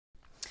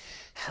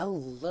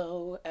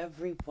Hello,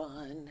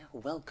 everyone.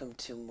 Welcome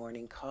to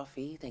Morning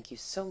Coffee. Thank you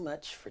so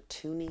much for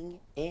tuning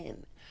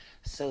in.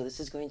 So, this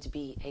is going to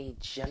be a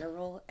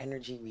general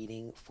energy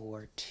reading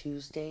for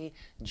Tuesday,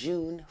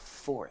 June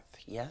 4th.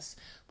 Yes,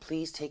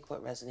 please take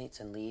what resonates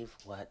and leave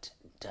what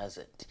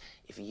doesn't.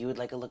 If you would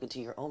like a look into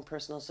your own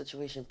personal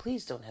situation,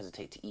 please don't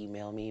hesitate to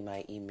email me.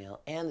 My email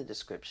and the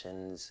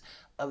descriptions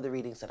of the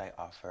readings that I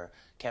offer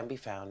can be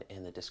found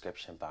in the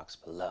description box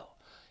below.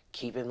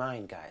 Keep in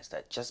mind, guys,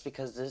 that just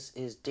because this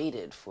is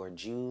dated for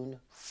June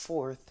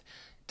 4th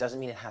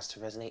doesn't mean it has to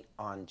resonate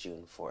on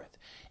June 4th.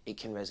 It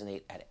can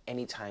resonate at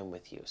any time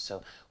with you.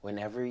 So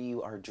whenever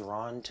you are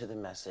drawn to the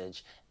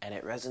message and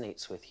it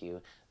resonates with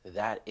you,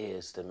 that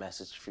is the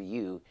message for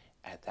you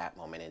at that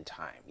moment in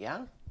time.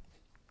 Yeah?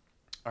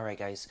 All right,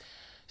 guys.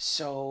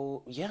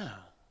 So, yeah.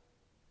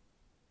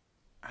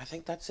 I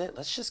think that's it.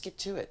 Let's just get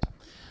to it.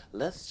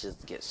 Let's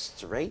just get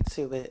straight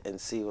to it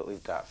and see what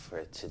we've got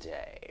for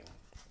today.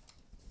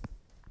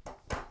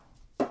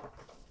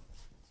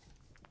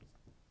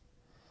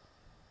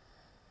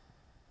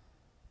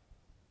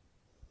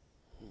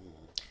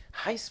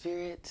 Hi,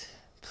 Spirit.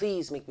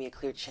 Please make me a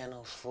clear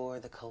channel for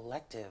the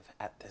collective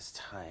at this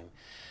time.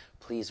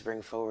 Please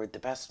bring forward the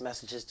best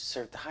messages to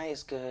serve the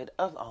highest good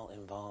of all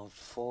involved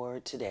for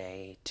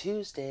today,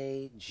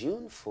 Tuesday,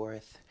 June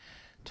 4th,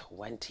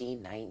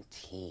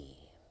 2019.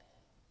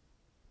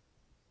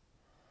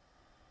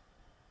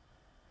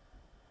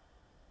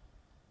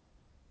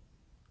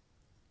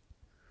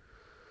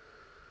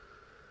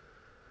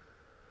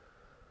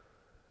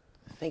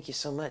 Thank you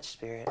so much,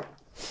 Spirit.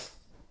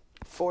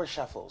 4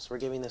 shuffles. We're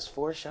giving this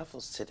 4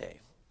 shuffles today.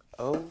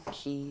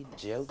 Okie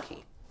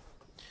dokie.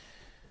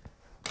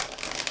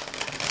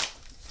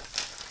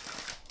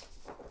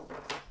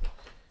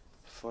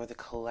 For the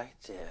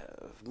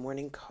collective,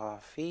 morning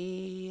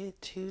coffee,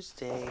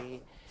 Tuesday,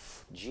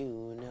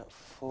 June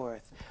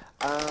 4th.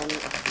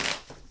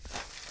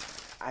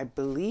 I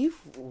believe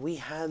we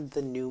had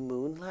the new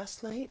moon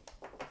last night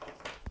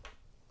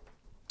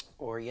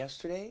or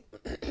yesterday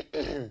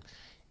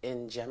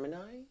in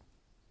Gemini.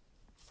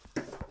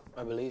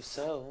 I believe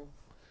so.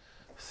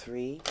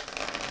 3.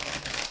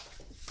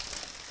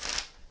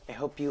 I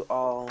hope you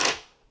all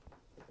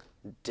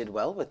did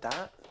well with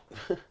that.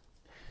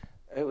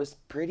 It was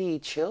pretty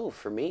chill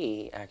for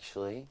me,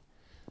 actually.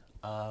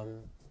 Yeah,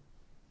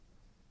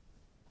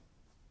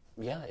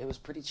 it was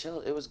pretty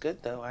chill. It was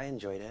good, though. I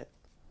enjoyed it.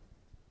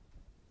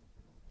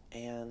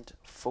 And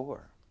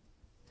 4.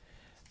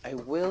 I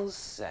will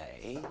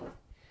say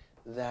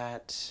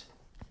that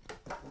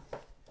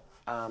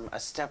a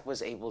step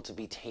was able to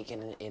be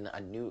taken in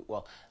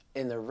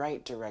in the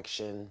right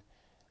direction,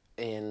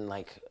 in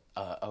like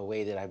a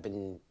way that I've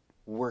been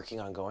working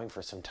on going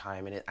for some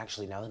time. And it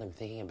actually, now that I'm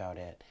thinking about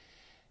it,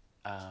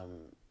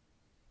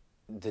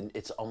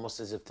 it's almost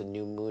as if the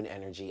new moon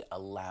energy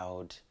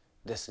allowed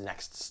this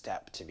next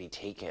step to be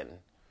taken,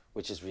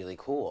 which is really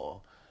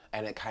cool.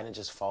 And it kind of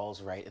just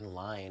falls right in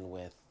line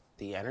with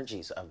the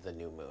energies of the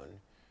new moon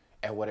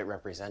and what it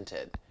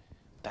represented.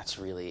 That's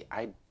really,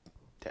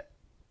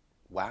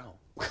 wow.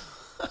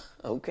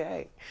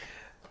 Okay.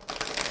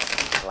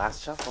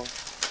 Last shuffle.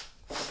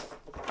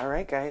 All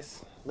right,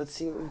 guys. Let's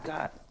see what we've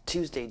got.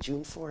 Tuesday,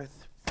 June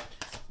 4th.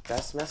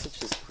 Best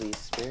messages, please,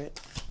 Spirit.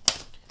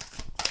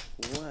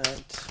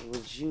 What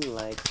would you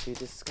like to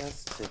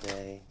discuss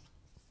today?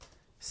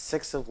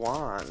 6 of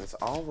Wands.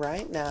 All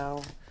right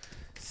now.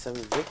 Some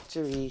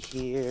victory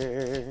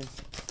here.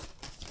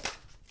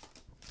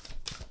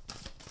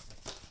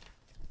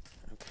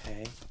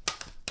 Okay.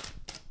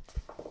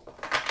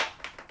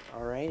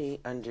 Alrighty,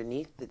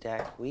 underneath the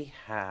deck we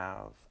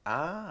have,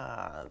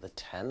 the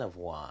 10 of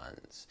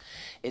Wands.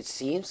 It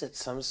seems that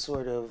some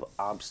sort of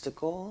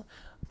obstacle,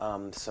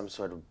 some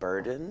sort of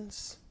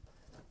burdens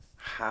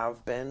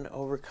have been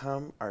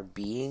overcome, are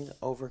being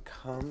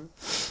overcome,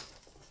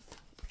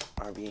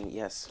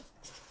 yes.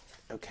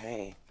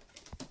 Okay.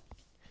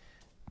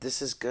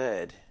 This is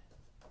good.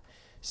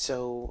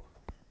 So,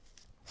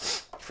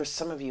 for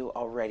some of you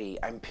already,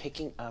 I'm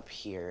picking up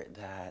here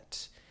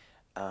that,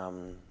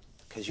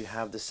 because you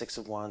have the 6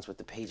 of Wands with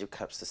the Page of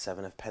Cups, the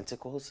 7 of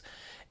Pentacles,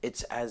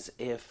 it's as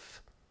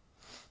if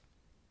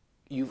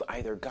you've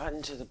either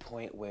gotten to the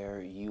point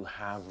where you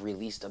have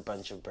released a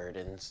bunch of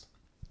burdens,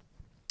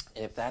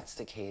 and if that's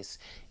the case,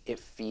 it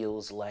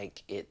feels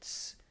like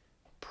it's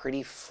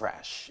pretty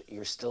fresh.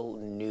 You're still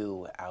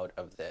new out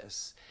of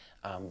this,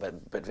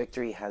 but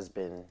victory has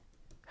been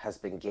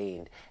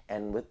gained.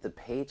 And with the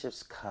Page of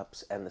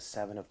Cups and the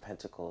 7 of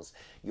Pentacles,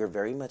 you're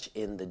very much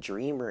in the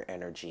dreamer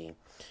energy,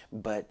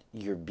 but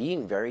you're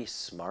being very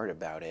smart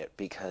about it,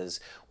 because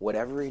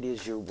whatever it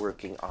is you're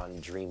working on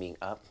dreaming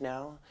up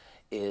now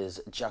is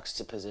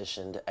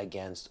juxtapositioned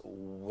against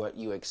what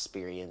you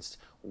experienced,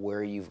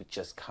 where you've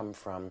just come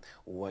from,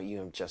 what you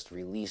have just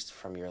released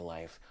from your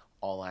life,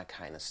 all that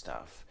kind of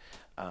stuff.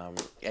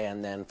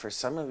 And then for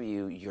some of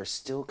you, you're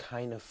still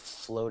kind of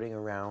floating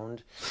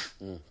around.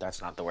 That's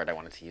not the word I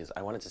wanted to use.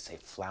 I wanted to say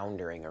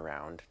floundering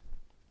around,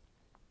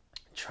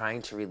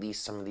 trying to release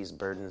some of these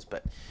burdens,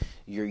 but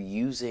you're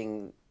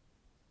using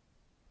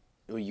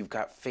you've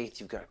got faith,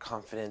 you've got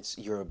confidence,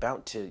 you're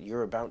about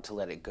to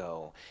let it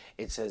go.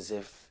 It's as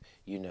if,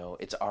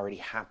 it's already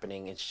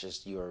happening. It's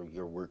just you're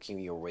working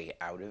your way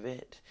out of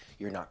it.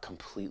 You're not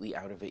completely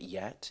out of it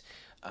yet.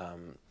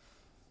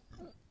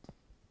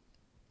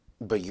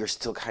 But you're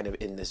still kind of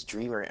in this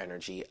dreamer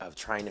energy of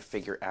trying to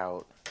figure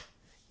out,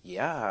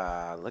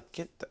 yeah, look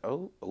at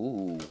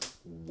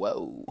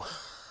whoa.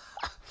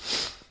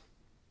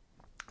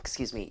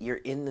 Excuse me. You're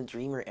in the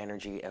dreamer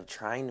energy of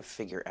trying to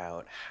figure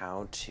out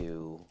how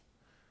to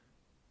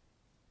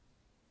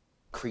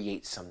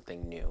create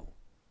something new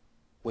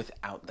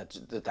without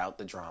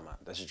the drama.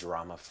 That's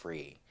drama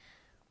free.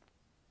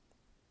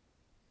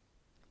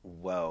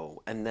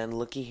 Whoa. And then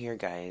looky here,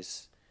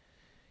 guys.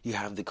 You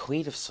have the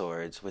Queen of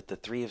Swords with the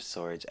Three of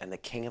Swords and the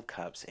King of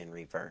Cups in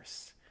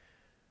reverse.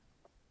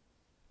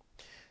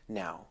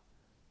 Now,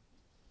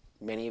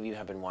 many of you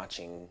have been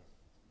watching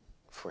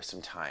for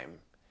some time,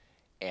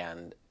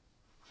 and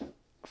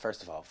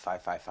first of all,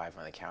 555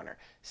 on the counter.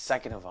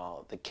 Second of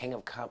all, the King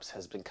of Cups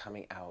has been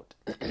coming out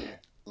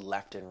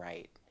left and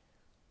right,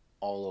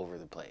 all over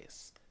the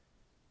place.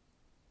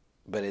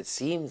 But it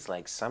seems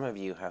like some of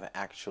you have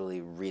actually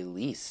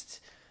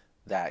released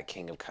that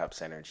King of Cups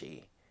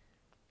energy.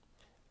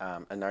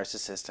 A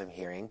narcissist, I'm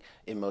hearing,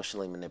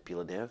 emotionally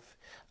manipulative.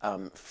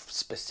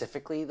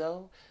 Specifically,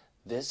 though,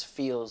 this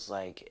feels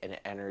like an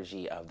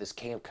energy of, this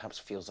King of Cups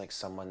feels like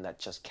someone that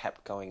just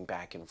kept going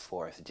back and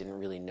forth, didn't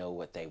really know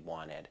what they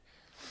wanted,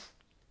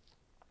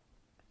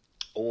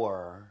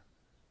 or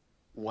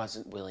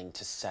wasn't willing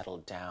to settle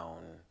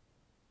down,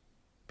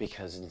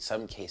 because in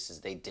some cases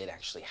they did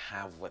actually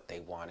have what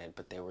they wanted,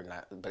 but they were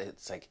not, but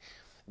it's like,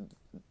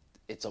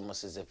 it's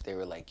almost as if they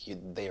were like,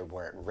 they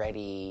weren't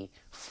ready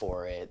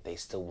for it. They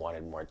still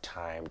wanted more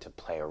time to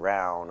play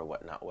around or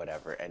whatnot,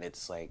 whatever. And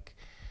it's like,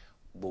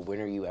 well, when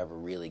are you ever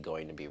really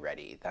going to be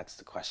ready? That's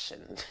the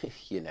question,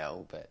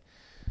 but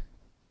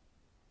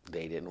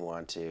they didn't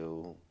want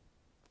to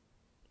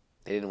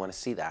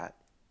see that.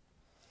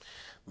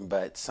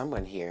 But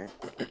someone here,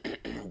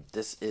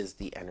 this is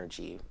the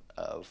energy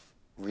of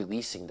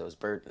releasing those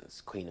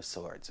burdens. Queen of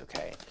Swords,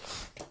 okay?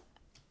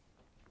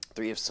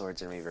 Three of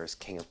Swords in reverse,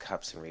 King of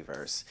Cups in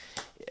reverse.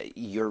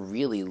 You're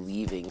really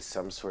leaving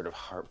some sort of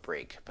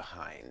heartbreak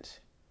behind,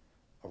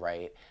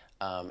 right?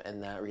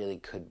 And that really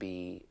could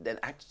be,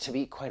 to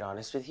be quite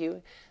honest with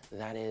you,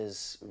 that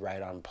is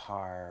right on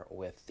par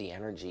with the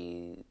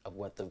energy of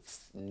what the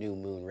new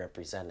moon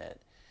represented.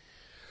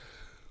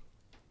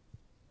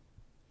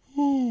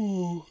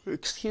 Ooh,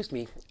 excuse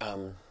me.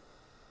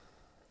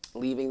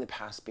 Leaving the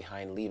past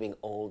behind, leaving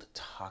old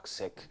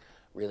toxic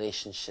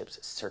relationships,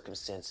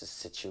 circumstances,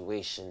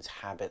 situations,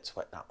 habits,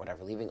 whatnot,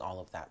 whatever, leaving all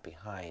of that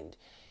behind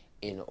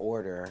in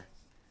order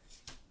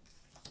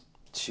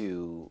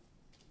to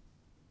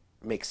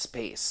make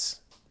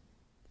space.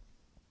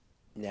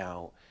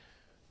 Now,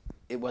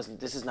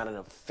 this is not an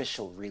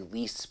official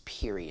release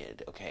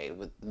period, okay?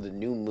 The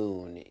new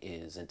moon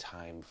is a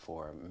time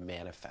for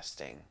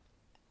manifesting.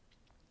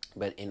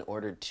 But in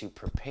order to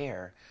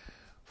prepare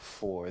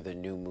for the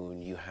new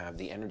moon, you have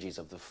the energies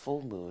of the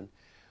full moon,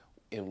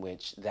 in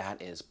which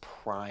that is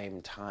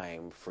prime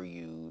time for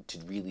you to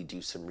really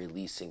do some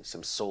releasing,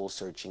 some soul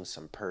searching,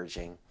 some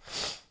purging.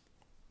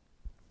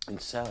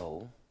 And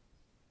so,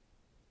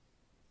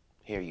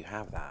 here you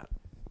have that.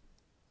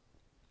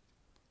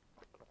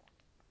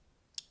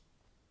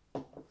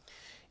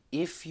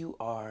 If you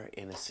are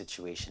in a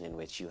situation in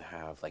which you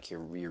have, like,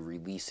 you're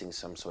releasing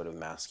some sort of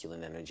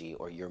masculine energy,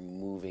 or you're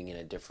moving in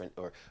a different,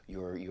 or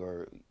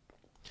you're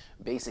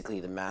basically,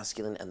 the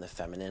masculine and the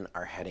feminine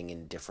are heading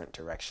in different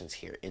directions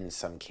here in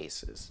some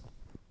cases.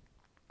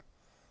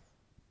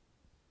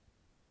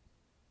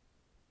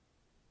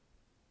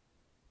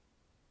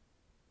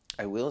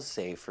 I will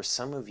say, for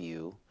some of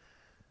you,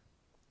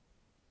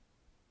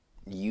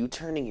 you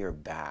turning your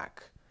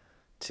back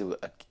to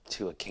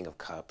a King of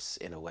Cups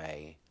in a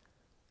way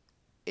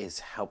is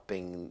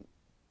helping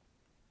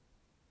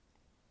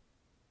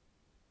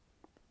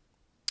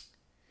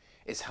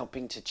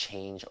to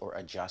change or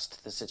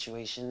adjust the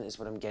situation, is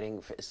what I'm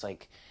getting. It's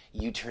like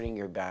you turning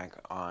your back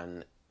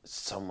on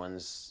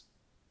someone's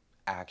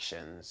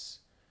actions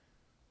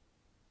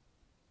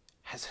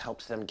has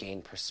helped them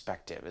gain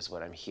perspective, is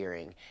what I'm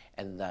hearing,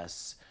 and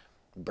thus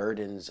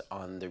burdens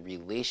on the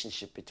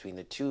relationship between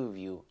the two of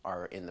you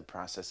are in the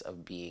process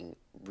of being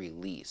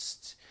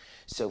released.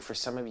 So for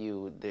some of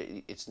you,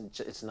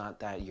 it's not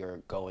that you're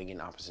going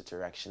in opposite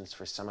directions.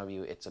 For some of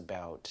you, it's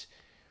about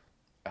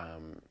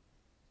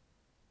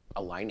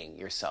aligning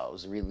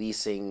yourselves,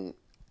 releasing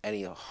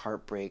any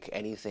heartbreak,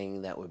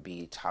 anything that would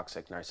be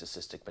toxic,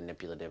 narcissistic,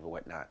 manipulative, or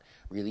whatnot,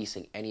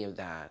 releasing any of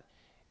that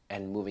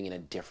and moving in a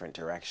different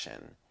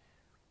direction.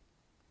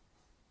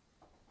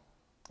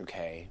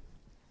 Okay?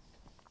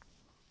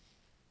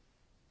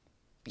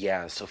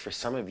 Yeah, so for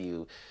some of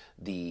you,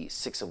 the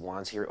Six of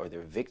Wands here, or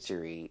their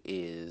victory,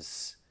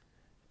 is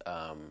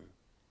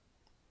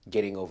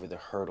getting over the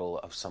hurdle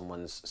of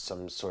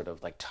some sort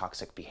of like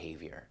toxic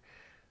behavior,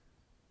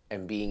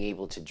 and being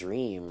able to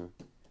dream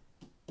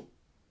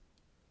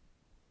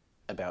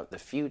about the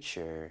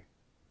future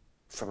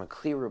from a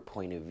clearer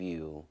point of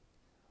view,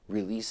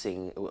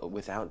 releasing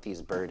without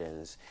these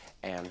burdens,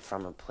 and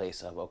from a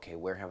place of, okay,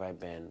 where have I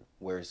been?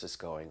 Where is this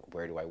going?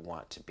 Where do I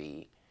want to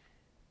be?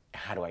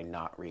 How do I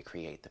not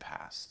recreate the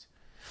past?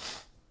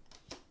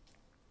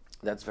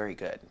 That's very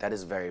good. That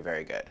is very,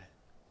 very good.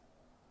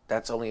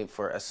 That's only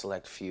for a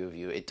select few of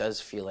you. It does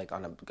feel like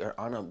on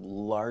a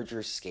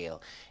larger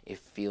scale, it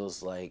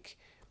feels like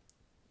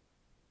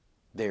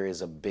there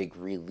is a big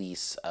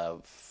release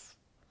of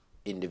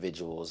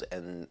individuals,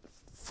 and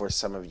for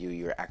some of you,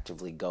 you're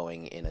actively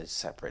going in a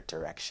separate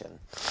direction.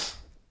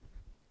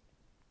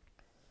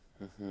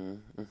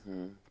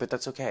 But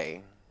that's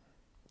okay.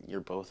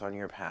 You're both on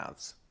your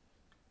paths,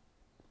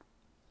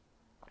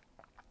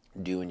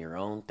 doing your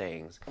own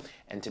things.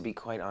 And to be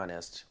quite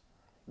honest,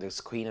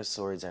 this Queen of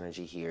Swords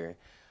energy here,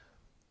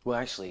 well,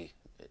 actually,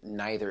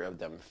 neither of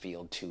them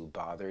feel too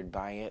bothered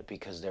by it,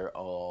 because they're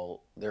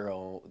all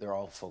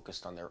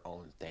focused on their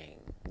own thing,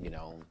 you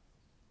know.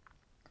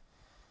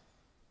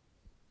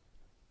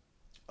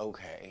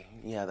 Okay,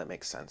 yeah, that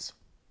makes sense.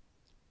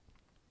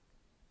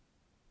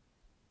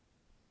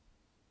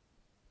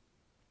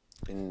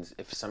 And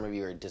if some of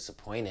you are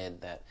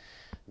disappointed that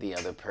the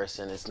other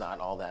person is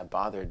not all that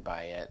bothered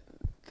by it,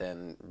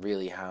 then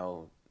really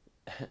how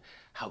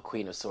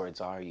Queen of Swords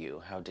are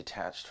you? How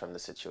detached from the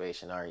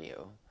situation are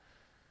you?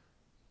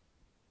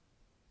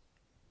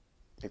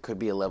 There could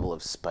be a level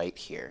of spite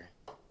here.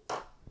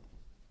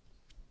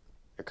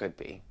 There could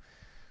be.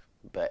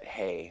 But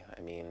hey,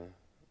 I mean,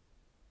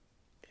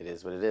 it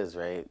is what it is,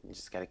 right? You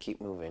just gotta keep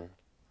moving.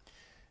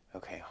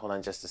 Okay, hold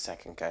on just a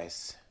second,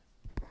 guys.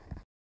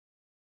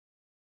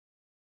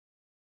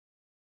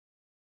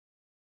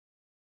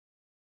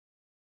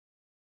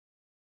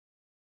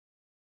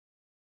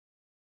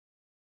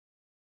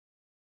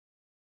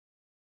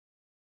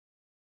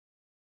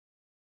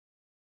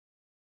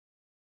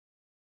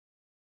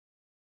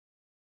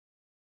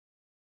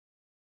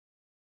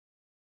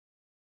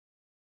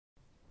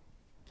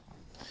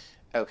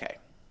 Okay,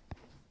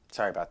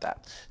 sorry about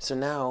that. So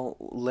now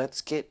let's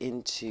get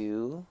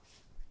into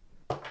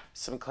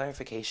some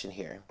clarification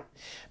here.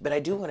 But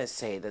I do want to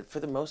say that for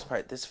the most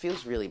part, this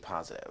feels really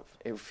positive.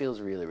 It feels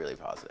really, really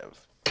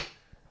positive.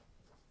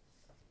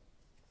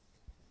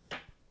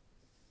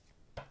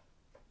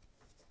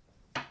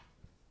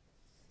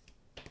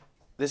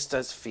 This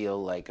does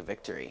feel like a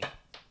victory.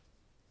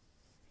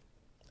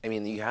 I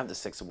mean, you have the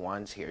Six of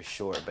Wands here,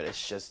 sure, but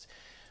it's just,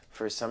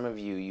 for some of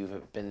you,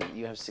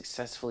 you have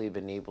successfully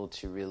been able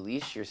to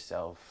release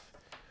yourself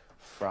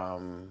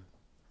from,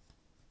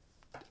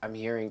 I'm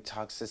hearing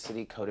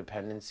toxicity,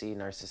 codependency,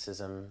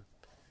 narcissism.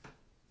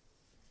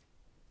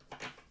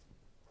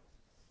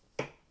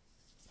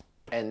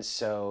 And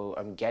so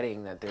I'm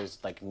getting that there's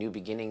like new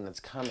beginning that's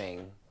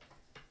coming,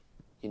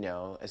 you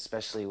know,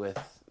 especially with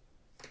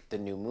the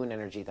new moon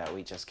energy that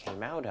we just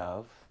came out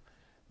of,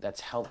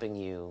 that's helping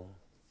you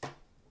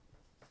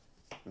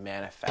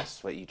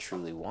manifest what you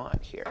truly want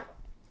here.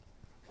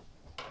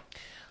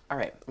 All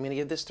right, I'm going to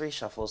give this 3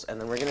 shuffles, and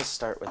then we're going to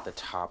start with the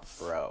top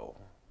row.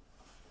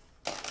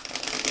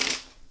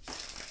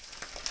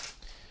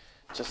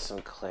 Just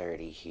some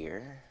clarity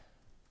here.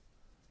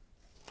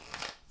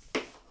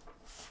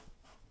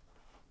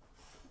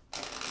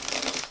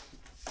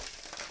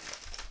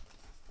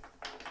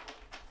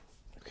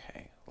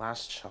 Okay,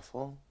 last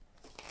shuffle.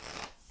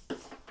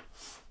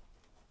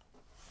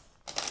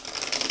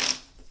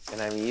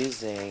 And I'm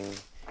using,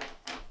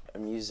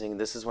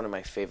 this is one of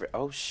my favorite,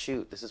 oh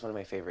shoot, this is one of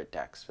my favorite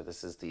decks, but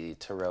this is the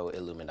Tarot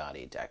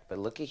Illuminati deck. But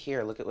looky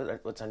here, look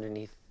at what's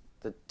underneath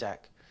the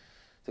deck.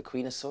 The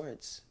Queen of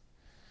Swords.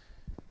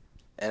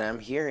 And I'm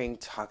hearing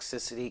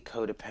toxicity,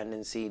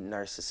 codependency,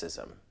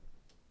 narcissism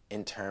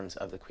in terms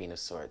of the Queen of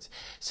Swords.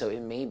 So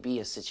it may be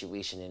a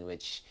situation in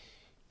which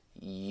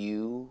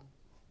you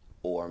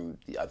or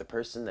the other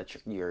person that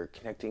you're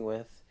connecting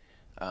with,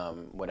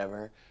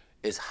 whatever,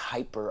 is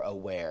hyper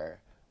aware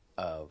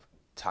of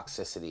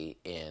toxicity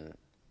and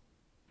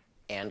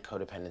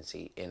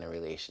codependency in a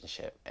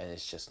relationship, and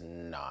it's just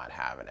not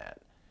having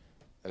it.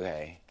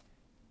 Okay?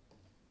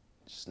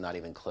 Just not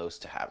even close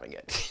to having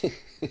it.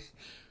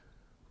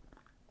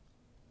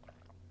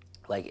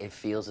 Like it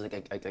feels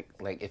like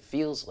it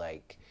feels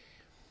like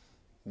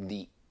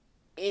the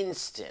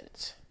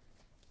instant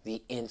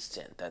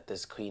that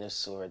this Queen of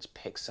Swords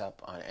picks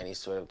up on any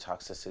sort of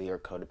toxicity or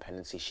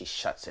codependency, she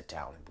shuts it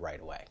down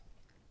right away.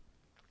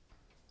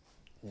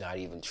 Not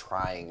even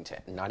trying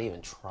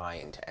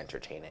to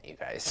entertain it, you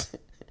guys.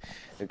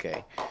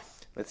 Okay,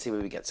 let's see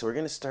what we get. So we're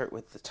going to start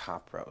with the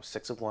top row.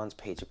 6 of Wands,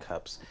 Page of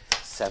Cups,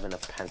 7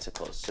 of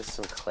Pentacles. Just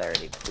some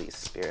clarity, please,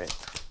 Spirit.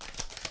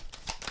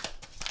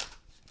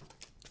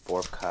 4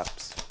 of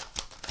Cups,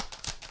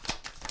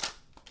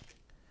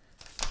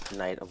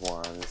 Knight of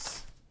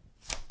Wands,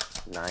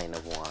 9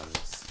 of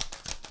Wands.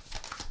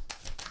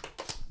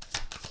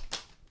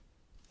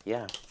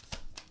 Yeah.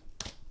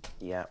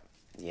 Yep.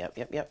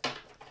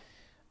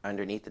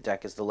 Underneath the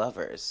deck is the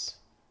Lovers.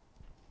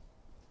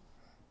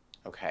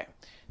 Okay,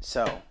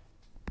 so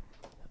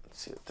let's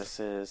see what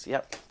this is.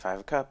 Yep, 5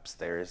 of Cups.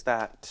 There is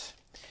that.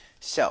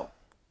 So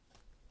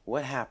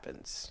what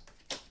happens?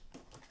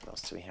 What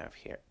else do we have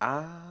here?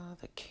 Ah,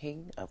 the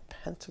King of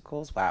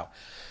Pentacles. Wow.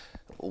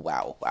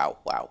 Wow, wow,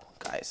 wow.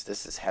 Guys,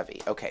 this is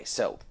heavy. Okay,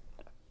 so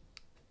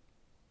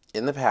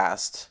in the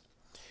past,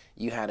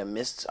 you had a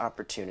missed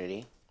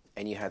opportunity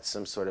and you had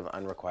some sort of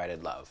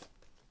unrequited love.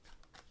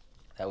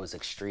 That was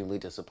extremely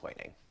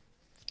disappointing.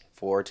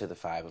 4 to the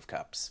 5 of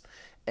Cups.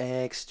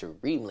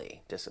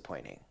 Extremely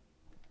disappointing.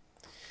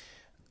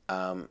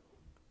 But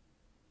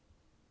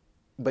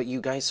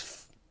you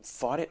guys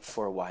fought it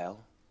for a while.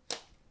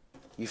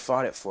 You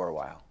fought it for a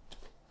while.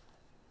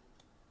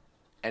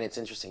 And it's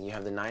interesting. You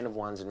have the 9 of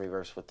Wands in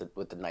reverse with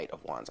the Knight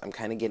of Wands. I'm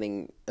kind of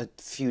getting a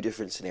few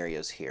different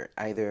scenarios here.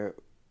 Either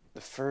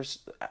at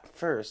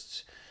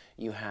first,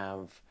 you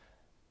have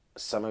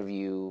some of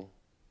you,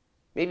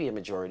 maybe a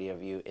majority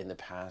of you in the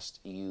past,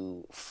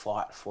 you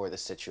fought for the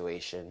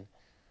situation.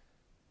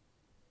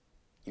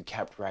 You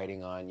kept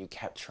writing on, you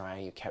kept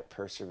trying, you kept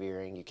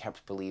persevering, you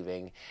kept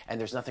believing. And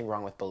there's nothing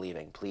wrong with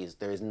believing, please.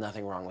 There is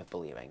nothing wrong with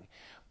believing.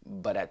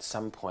 But at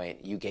some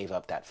point, you gave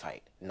up that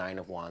fight. 9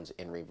 of Wands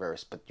in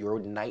reverse. But your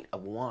Knight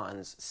of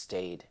Wands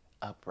stayed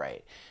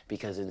upright.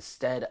 Because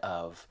instead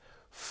of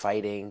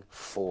fighting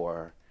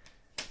for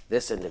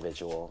this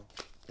individual,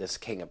 this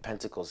King of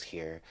Pentacles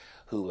here,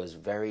 who was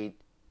very,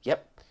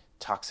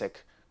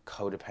 toxic,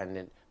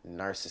 codependent,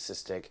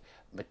 narcissistic,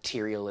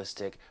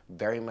 materialistic,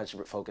 very much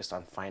focused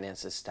on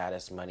finances,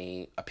 status,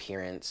 money,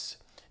 appearance,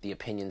 the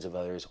opinions of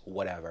others,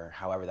 whatever,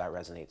 however that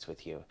resonates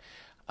with you.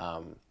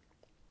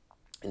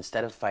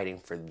 Instead of fighting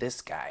for this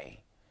guy,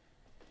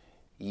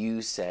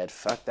 you said,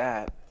 fuck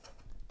that.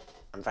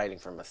 I'm fighting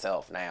for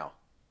myself now.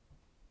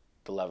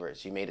 The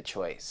lovers, you made a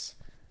choice.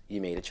 You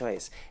made a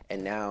choice.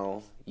 And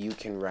now you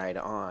can ride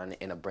on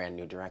in a brand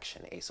new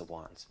direction. Ace of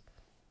Wands.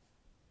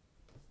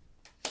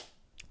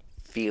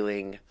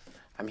 Feeling,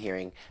 I'm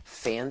hearing,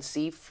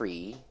 fancy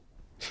free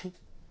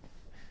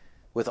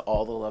with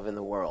all the love in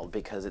the world,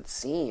 because it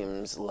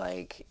seems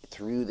like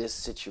through this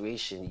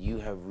situation you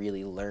have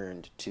really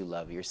learned to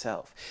love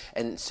yourself.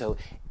 And so,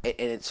 and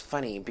it's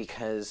funny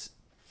because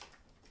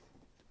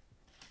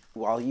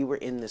while you were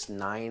in this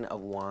 9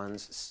 of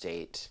Wands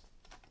state,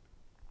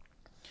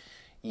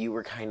 you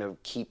were kind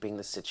of keeping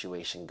the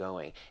situation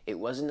going. It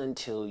wasn't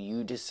until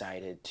you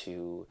decided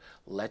to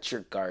let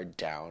your guard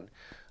down,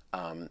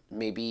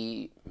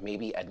 maybe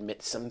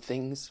admit some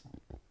things.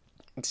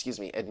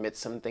 Admit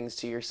some things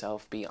to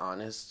yourself, be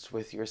honest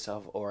with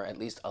yourself, or at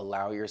least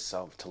allow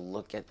yourself to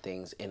look at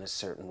things in a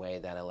certain way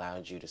that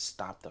allowed you to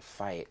stop the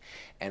fight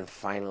and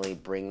finally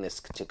bring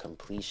this to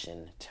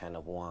completion. 10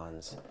 of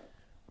Wands.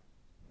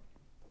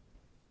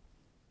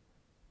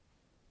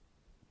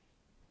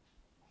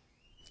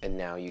 And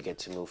now you get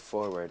to move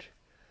forward.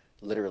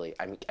 Literally,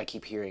 I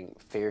keep hearing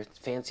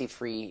fancy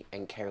free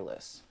and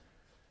careless.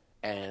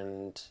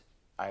 And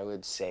I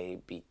would say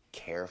be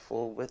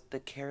careful with the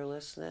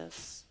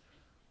carelessness.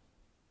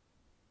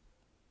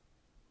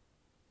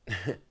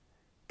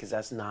 Because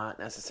that's not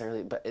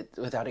necessarily, but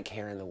without a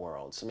care in the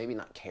world. So maybe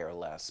not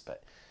careless,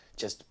 but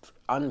just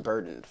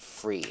unburdened,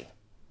 free,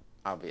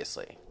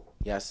 obviously.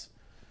 Yes?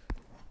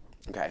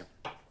 Okay.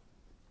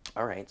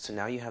 All right, so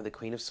now you have the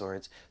Queen of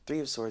Swords, 3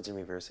 of Swords in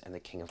reverse, and the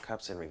King of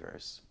Cups in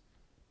reverse.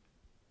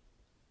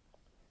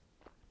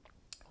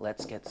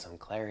 Let's get some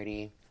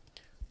clarity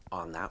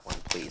on that one,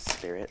 please,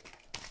 Spirit.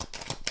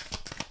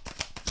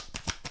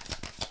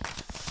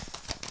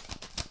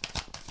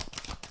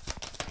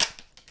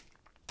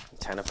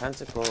 Ten of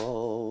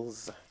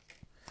Pentacles.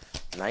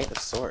 Knight of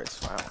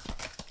Swords. Wow.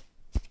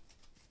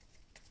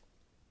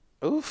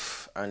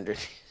 Oof.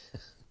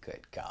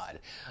 Good God.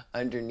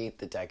 Underneath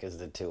the deck is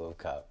the 2 of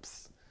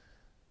Cups.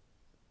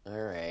 All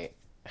right.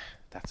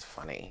 That's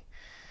funny.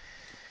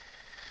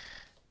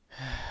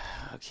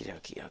 Okie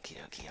dokie, okie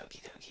dokie,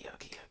 okie dokie,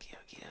 okie dokie,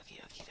 okie dokie,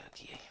 okie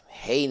dokie.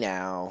 Hey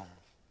now.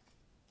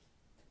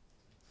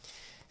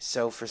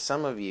 So for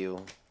some of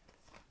you,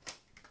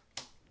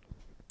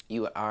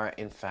 you are,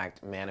 in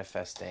fact,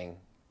 manifesting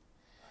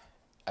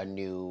a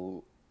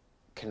new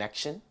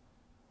connection.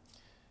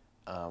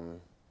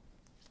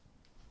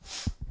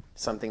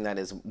 Something that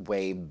is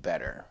way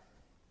better.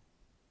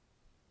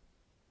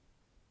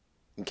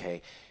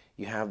 Okay,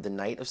 you have the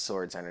Knight of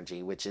Swords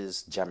energy, which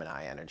is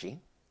Gemini energy.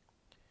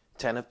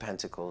 10 of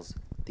Pentacles,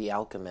 the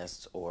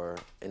Alchemist, or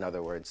in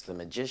other words, the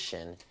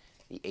Magician,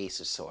 the Ace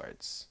of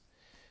Swords.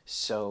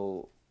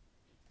 So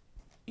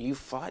you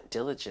fought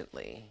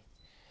diligently.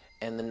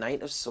 And the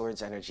Knight of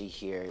Swords energy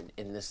here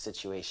in this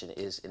situation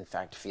is, in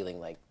fact, feeling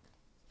like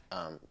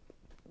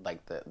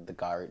the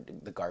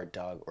guard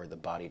dog, or the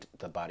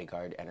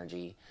bodyguard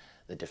energy,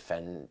 the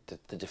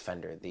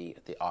defender,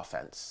 the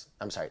offense.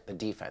 I'm sorry, the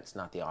defense,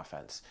 not the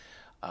offense.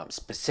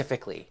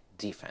 Specifically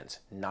defense,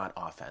 not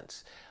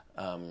offense.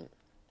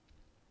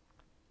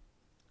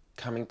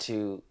 Coming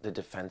to the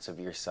defense of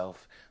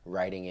yourself,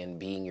 riding in,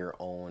 being your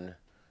own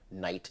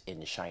knight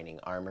in shining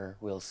armor,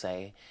 we'll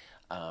say.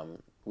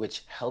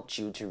 Which helped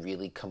you to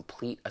really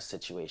complete a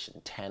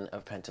situation. 10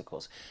 of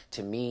Pentacles.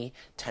 To me,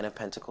 10 of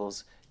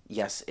Pentacles,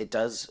 yes, it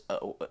does,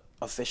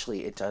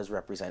 officially it does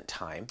represent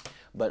time,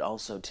 but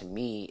also to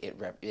me,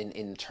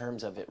 in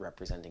terms of it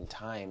representing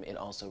time, it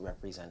also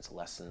represents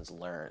lessons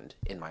learned,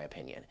 in my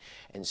opinion.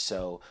 And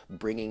so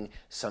bringing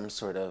some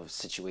sort of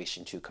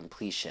situation to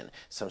completion,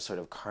 some sort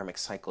of karmic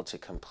cycle to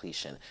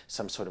completion,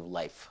 some sort of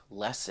life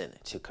lesson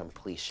to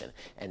completion.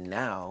 And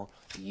now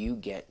you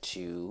get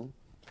to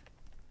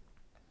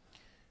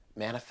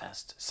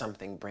manifest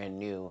something brand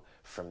new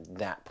from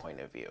that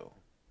point of view,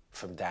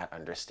 from that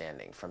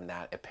understanding, from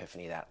that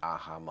epiphany, that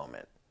aha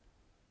moment.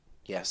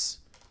 Yes,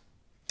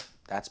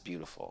 that's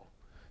beautiful.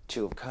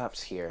 Two of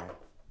Cups here.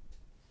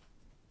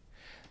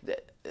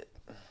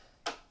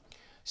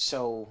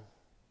 So,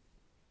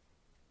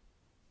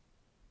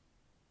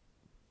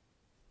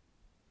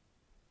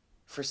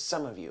 for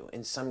some of you,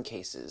 in some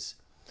cases,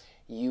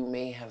 you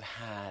may have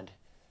had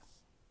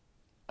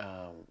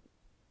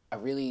a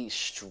really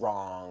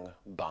strong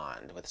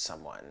bond with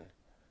someone,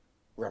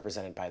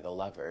 represented by the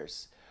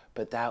Lovers,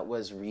 but that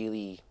was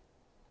really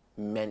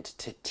meant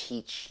to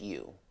teach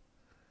you.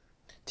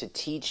 To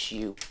teach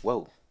you,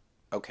 whoa,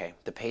 okay,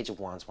 the Page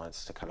of Wands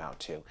wants to come out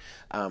too,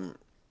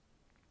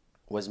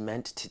 was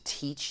meant to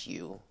teach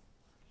you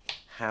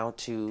how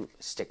to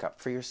stick up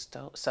for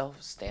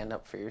yourself, stand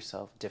up for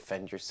yourself,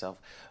 defend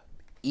yourself,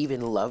 even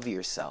love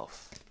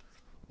yourself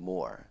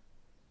more.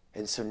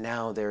 And so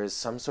now there is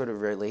some sort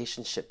of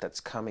relationship that's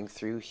coming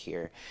through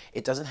here.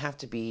 It doesn't have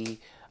to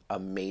be a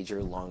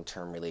major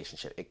long-term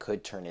relationship. It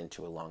could turn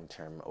into a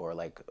long-term, or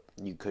like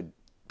you could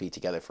be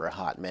together for a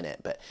hot minute.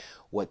 But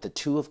what the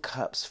Two of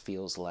Cups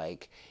feels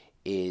like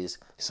is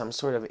some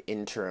sort of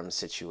interim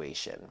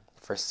situation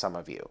for some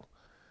of you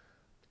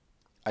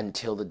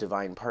until the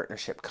divine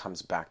partnership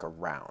comes back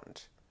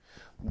around.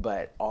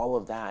 But all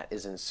of that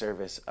is in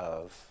service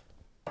of,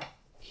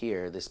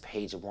 here, this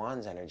Page of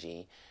Wands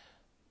energy,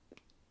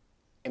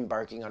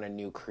 embarking on a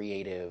new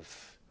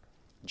creative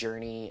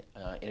journey,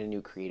 in a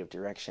new creative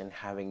direction,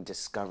 having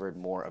discovered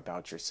more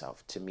about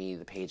yourself. To me,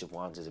 the Page of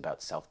Wands is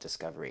about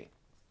self-discovery.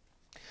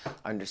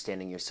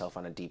 Understanding yourself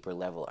on a deeper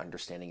level,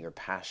 understanding your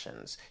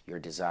passions, your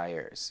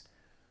desires,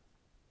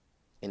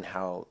 and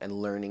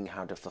learning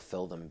how to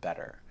fulfill them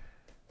better.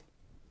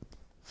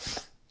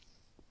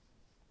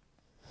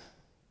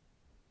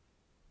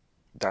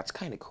 That's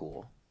kind of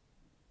cool.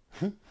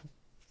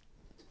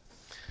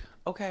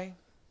 Okay.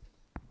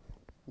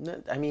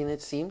 I mean,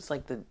 it seems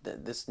like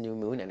this new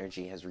moon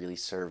energy has really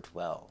served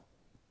well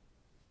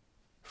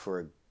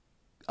for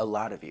a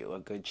lot of you, a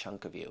good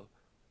chunk of you.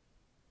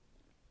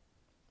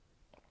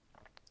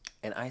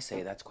 And I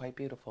say that's quite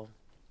beautiful.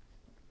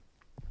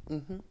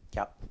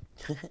 Yep.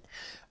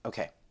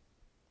 Okay.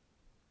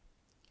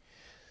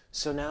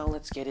 So now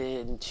let's get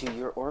into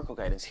your oracle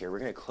guidance here. We're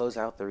going to close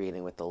out the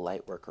reading with the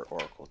Lightworker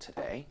Oracle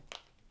today.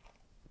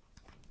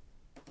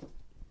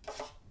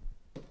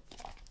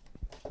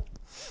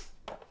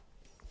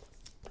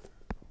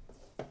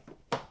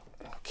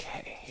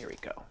 Okay, here we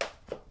go.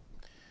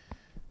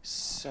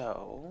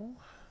 So,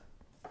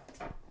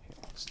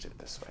 let's do it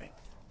this way.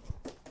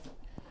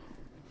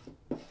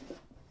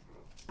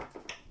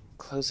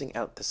 Closing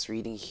out this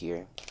reading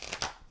here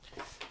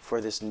for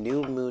this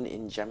new moon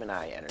in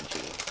Gemini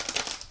energy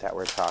that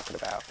we're talking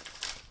about.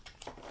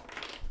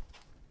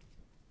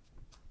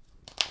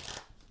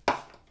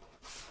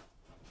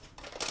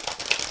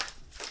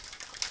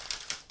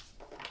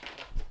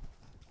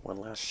 One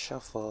last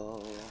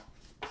shuffle,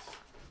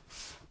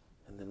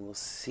 and then we'll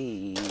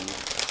see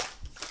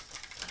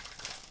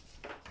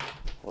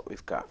what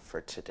we've got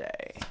for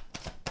today.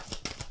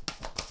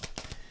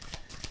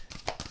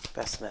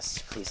 Best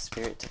message, please,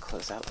 Spirit, to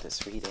close out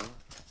this reading.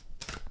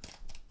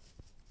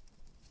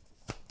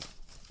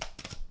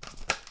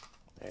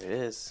 There it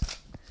is.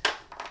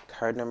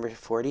 Card number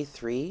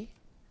 43.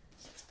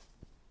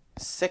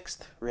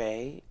 Sixth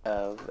ray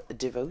of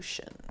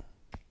devotion.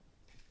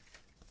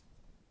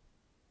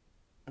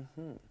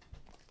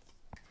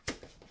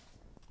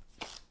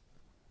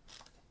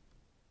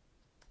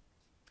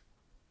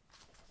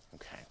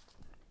 Okay.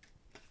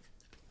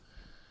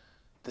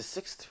 The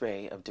sixth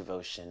ray of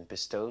devotion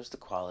bestows the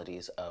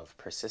qualities of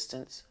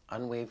persistence,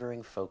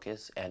 unwavering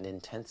focus, and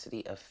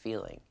intensity of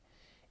feeling.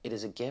 It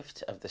is a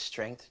gift of the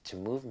strength to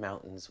move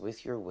mountains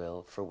with your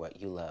will for what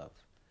you love.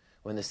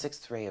 When the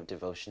sixth ray of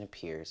devotion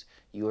appears,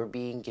 you are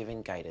being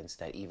given guidance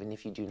that even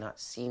if you do not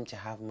seem to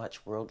have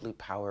much worldly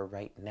power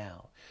right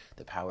now,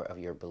 the power of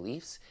your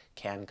beliefs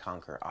can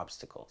conquer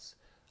obstacles.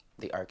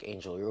 The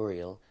Archangel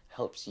Uriel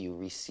helps you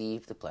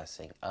receive the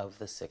blessing of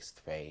the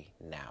sixth ray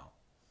now.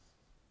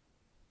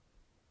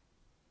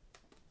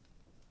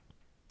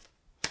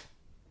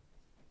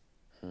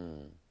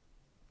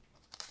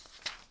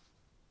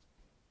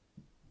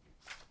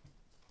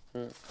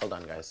 Hold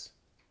on, guys.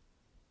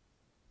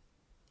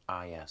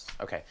 Ah, yes.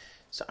 Okay.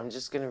 So I'm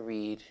just going to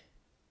read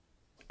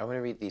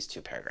these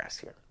two paragraphs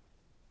here.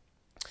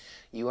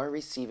 You are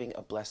receiving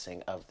a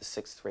blessing of the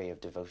sixth ray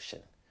of devotion.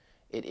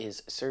 It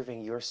is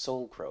serving your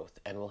soul growth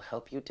and will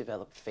help you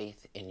develop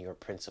faith in your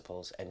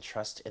principles and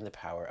trust in the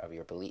power of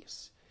your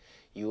beliefs.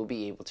 You will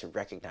be able to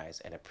recognize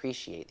and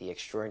appreciate the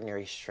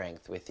extraordinary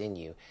strength within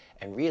you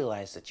and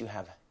realize that you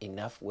have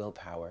enough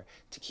willpower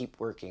to keep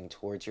working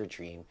towards your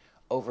dream,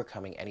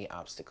 overcoming any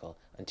obstacle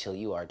until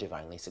you are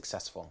divinely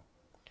successful.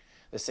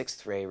 The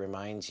sixth ray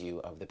reminds you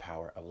of the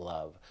power of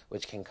love,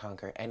 which can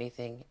conquer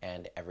anything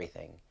and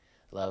everything.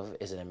 Love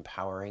is an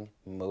empowering,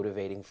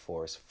 motivating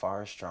force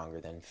far stronger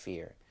than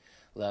fear.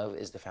 Love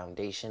is the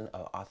foundation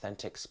of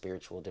authentic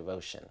spiritual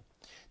devotion.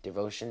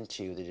 Devotion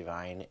to the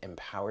divine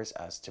empowers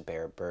us to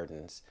bear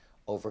burdens,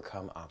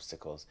 overcome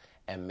obstacles,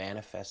 and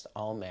manifest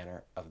all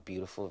manner of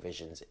beautiful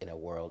visions in a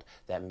world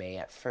that may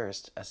at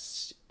first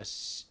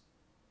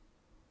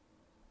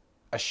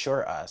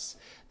assure us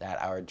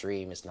that our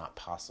dream is not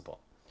possible.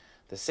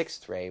 The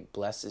sixth ray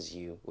blesses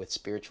you with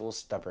spiritual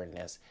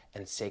stubbornness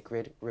and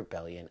sacred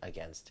rebellion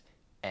against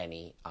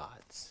any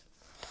odds.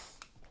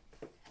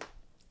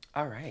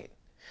 All right.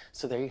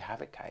 So there you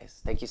have it,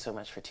 guys. Thank you so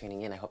much for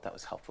tuning in. I hope that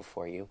was helpful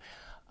for you.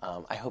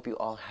 I hope you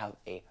all have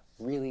a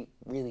really,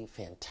 really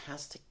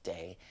fantastic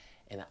day.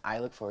 And I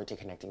look forward to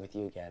connecting with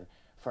you again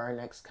for our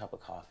next cup of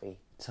coffee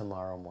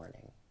tomorrow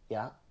morning.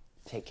 Yeah?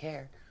 Take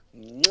care.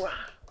 Mwah!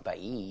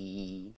 Bye.